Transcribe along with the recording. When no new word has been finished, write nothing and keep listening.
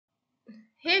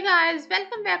Hey guys,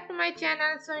 welcome back to my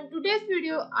channel. So in today's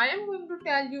video, I am going to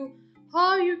tell you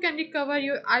how you can recover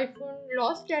your iPhone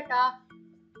lost data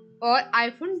or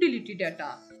iPhone deleted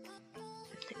data.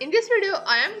 In this video,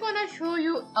 I am gonna show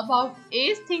you about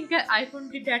AceThinker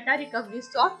iPhone data recovery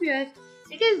software.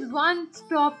 It is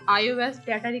one-stop iOS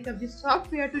data recovery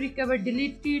software to recover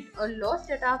deleted or lost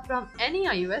data from any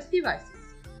iOS devices.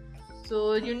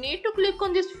 So you need to click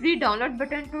on this free download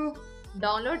button to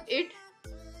download it.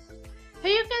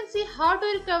 Here you can see how to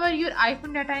recover your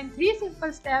iPhone data in 3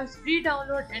 simple steps. Free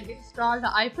download and install the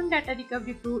iPhone data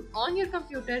recovery tool on your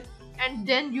computer, and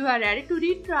then you are ready to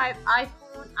retrieve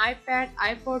iPhone, iPad,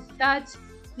 iPod Touch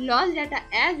lost data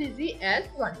as easy as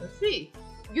 1 to 3.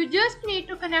 You just need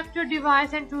to connect your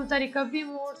device and choose the recovery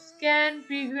mode. Scan,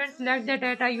 preview and select the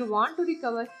data you want to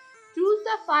recover. Choose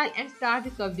the file and start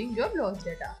recovering your lost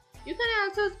data. You can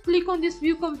also click on this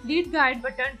view complete guide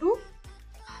button to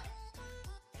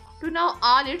know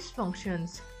all its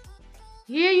functions.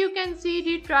 Here you can see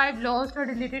retrieve lost or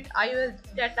deleted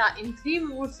iOS data in 3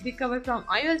 modes: recover from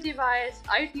iOS device,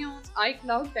 iTunes,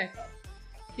 iCloud backup.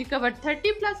 Recover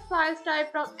 30 plus files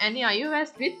type from any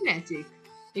iOS with Magic.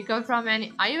 Recover from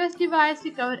any iOS device,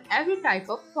 recover every type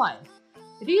of file.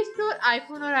 Restore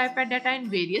iPhone or iPad data in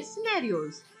various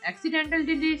scenarios: accidental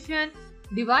deletion,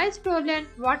 device stolen,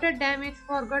 water damage,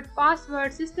 forgot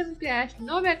password, system crash,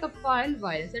 no backup file,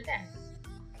 virus attack.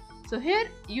 So here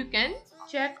you can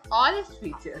check all its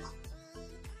features.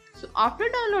 So after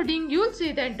downloading, you'll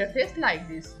see the interface like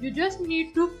this. You just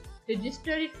need to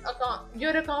register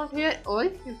your account here, or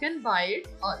you can buy it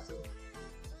also.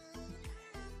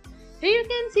 Here you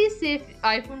can see Safe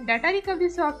iPhone data recovery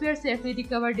software safely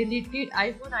recover deleted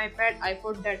iPhone, iPad,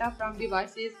 iPod data from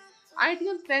devices,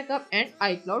 iTunes backup and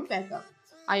iCloud backup.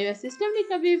 iOS system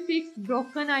recovery fix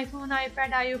broken iPhone,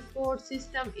 iPad, iPod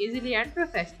system easily and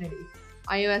professionally.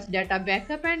 iOS data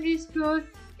backup and restore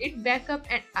it backup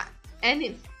any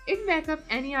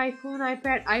iPhone,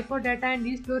 iPad, iPod data and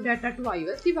restore data to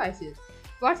iOS devices.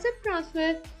 WhatsApp transfer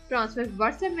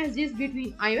WhatsApp messages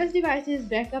between iOS devices,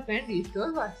 backup and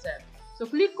restore WhatsApp. So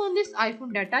click on this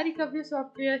iPhone data recovery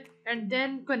software and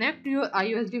then connect your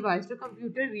iOS device to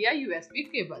computer via USB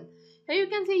cable. Here you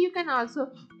can see you can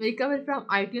also recover from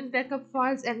iTunes backup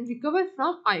files and recover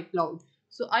from iCloud.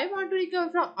 So I want to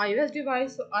recover from iOS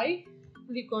device, so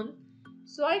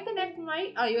I connect my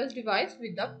iOS device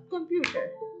with the computer.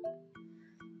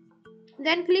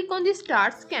 Then click on the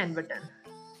start scan button.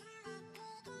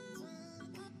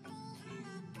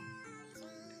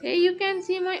 Here you can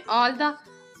see my all the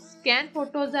scan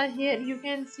photos are here. You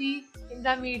can see in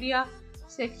the media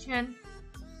section.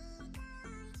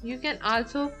 You can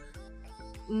also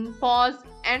pause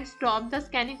and stop the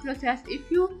scanning process if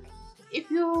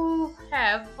you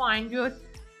have find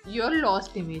your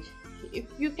lost image. If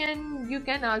you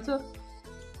can also,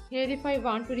 here if I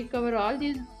want to recover all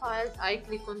these files, I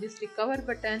click on this recover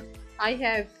button. I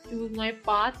have choose my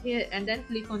path here and then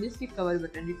click on this recover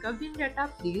button. Recovering data,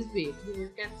 please wait. Here you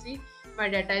can see my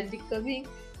data is recovering,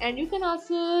 and you can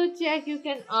also check, you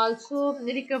can also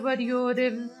recover your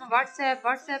WhatsApp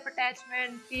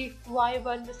attachment,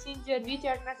 Viber, Messenger,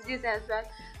 WeChat messages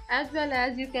as well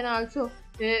as you can also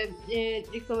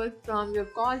recover from your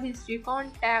call history,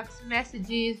 contacts,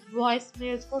 messages,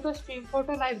 voicemails, photo stream,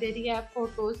 photo library app,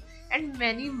 photos and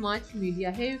many much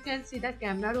media. Here you can see the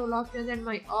camera roll options and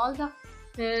my all the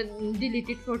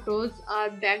deleted photos are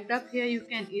backed up. Here you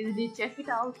can easily check it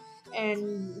out,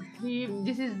 and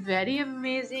this is very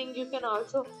amazing. You can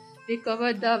also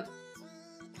recover the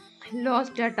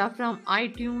lost data from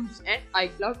iTunes and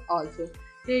iCloud also.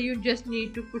 Here you just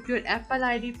need to put your Apple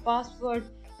ID password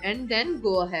and then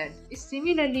go ahead.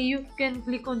 Similarly, you can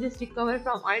click on this recover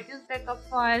from iTunes backup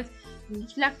files.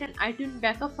 Select an iTunes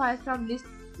backup file from list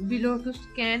below to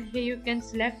scan. Here you can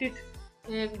select it,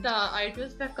 the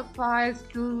iTunes backup files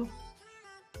to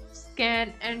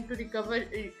scan and to recover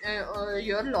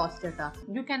your lost data.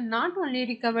 You can not only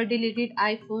recover deleted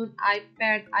iPhone,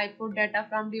 iPad, iPod data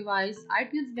from device,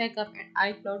 iTunes backup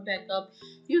and iCloud backup.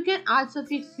 You can also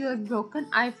fix your broken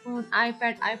iPhone,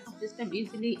 iPad, iPhone system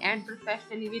easily and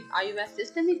professionally with iOS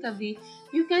system recovery.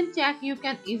 You can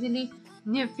easily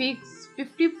fix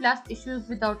 50 plus issues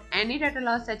without any data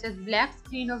loss, such as black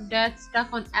screen of death,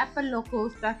 stuck on Apple logo,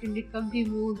 stuck in recovery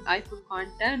mode, iPhone can't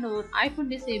turn on, iPhone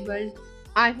disabled,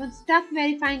 iPhone stuck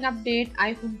verifying update,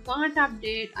 iPhone can't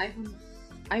update,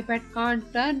 iPad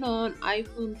can't turn on,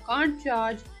 iPhone can't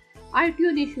charge,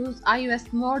 iTunes issues,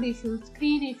 iOS mode issues,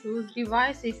 screen issues,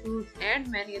 device issues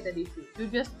and many other issues. You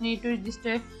just need to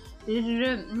register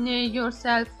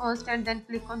yourself first and then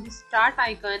click on the start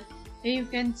icon. Here you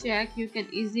can check, you can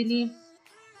easily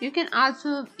You can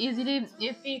also easily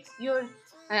fix your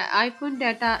iPhone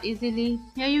data easily.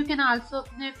 Here you can also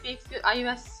fix your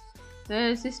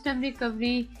iOS system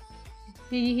recovery.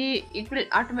 It will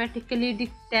automatically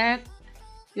detect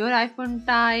your iPhone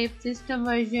type, system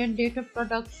version, date of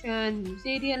production,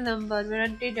 serial number,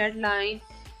 warranty deadline.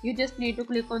 You just need to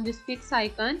click on this fix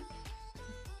icon.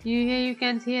 Here you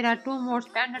can see here are two modes,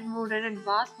 standard mode and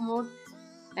advanced mode,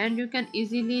 and you can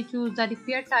easily choose the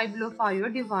repair type below for your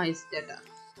device data.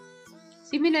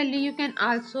 Similarly, you can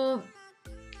also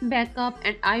backup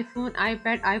an iPhone,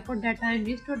 iPad, iPod data and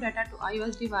restore data to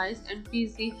iOS device and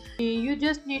PC. You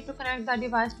just need to connect the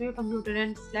device to your computer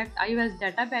and select iOS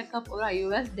data backup or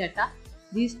iOS data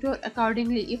restore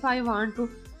accordingly. If I want to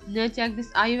check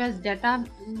this iOS data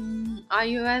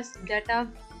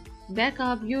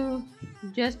backup, you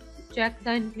just check the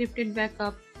encrypted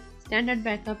backup, standard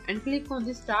backup and click on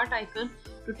the start icon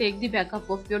to take the backup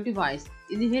of your device.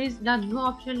 Here is the new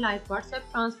option like WhatsApp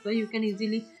transfer. You can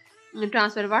easily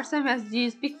transfer WhatsApp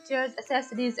messages, pictures,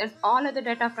 accessories and all other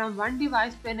data from one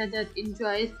device to another.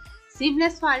 Enjoy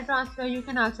seamless file transfer. You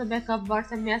can also backup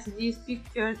WhatsApp messages,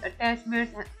 pictures,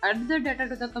 attachments and other data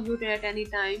to the computer at any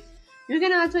time. You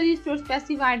can also restore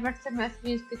specified WhatsApp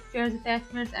messages, pictures,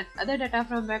 attachments and other data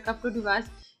from backup to device.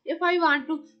 If I want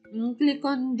to click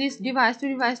on this device to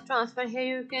device transfer,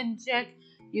 here you can check.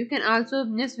 You can also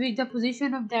switch the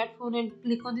position of that phone and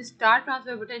click on the start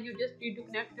transfer button. You just need to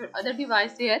connect your other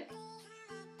device here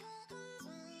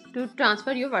to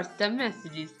transfer your WhatsApp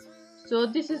messages. So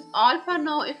this is all for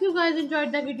now. If you guys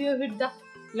enjoyed the video, hit the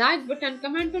like button,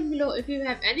 comment on below if you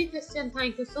have any question.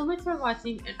 Thank you so much for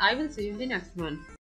watching and I will see you in the next one.